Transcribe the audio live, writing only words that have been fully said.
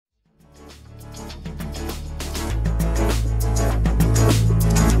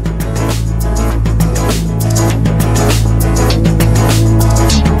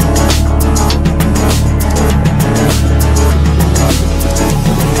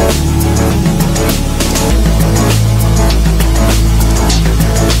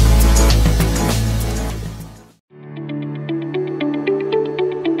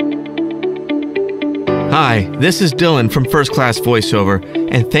This is Dylan from First Class Voiceover,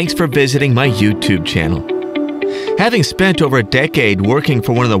 and thanks for visiting my YouTube channel. Having spent over a decade working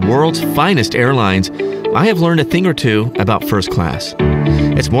for one of the world's finest airlines, I have learned a thing or two about first class.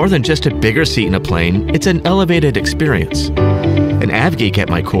 It's more than just a bigger seat in a plane, it's an elevated experience. An avgeek at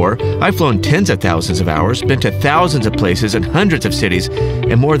my core, I've flown tens of thousands of hours, been to thousands of places in hundreds of cities,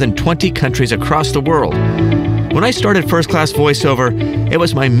 in more than 20 countries across the world. When I started First Class Voiceover, it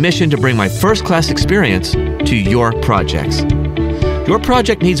was my mission to bring my first-class experience to your projects. Your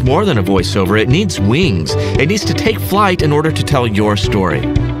project needs more than a voiceover. It needs wings. It needs to take flight in order to tell your story.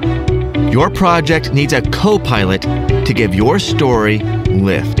 Your project needs a co-pilot to give your story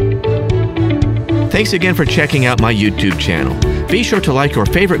lift. Thanks again for checking out my YouTube channel. Be sure to like your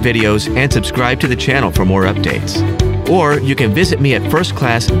favorite videos and subscribe to the channel for more updates. Or you can visit me at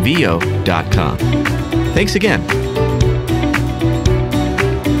firstclassvo.com. Thanks again.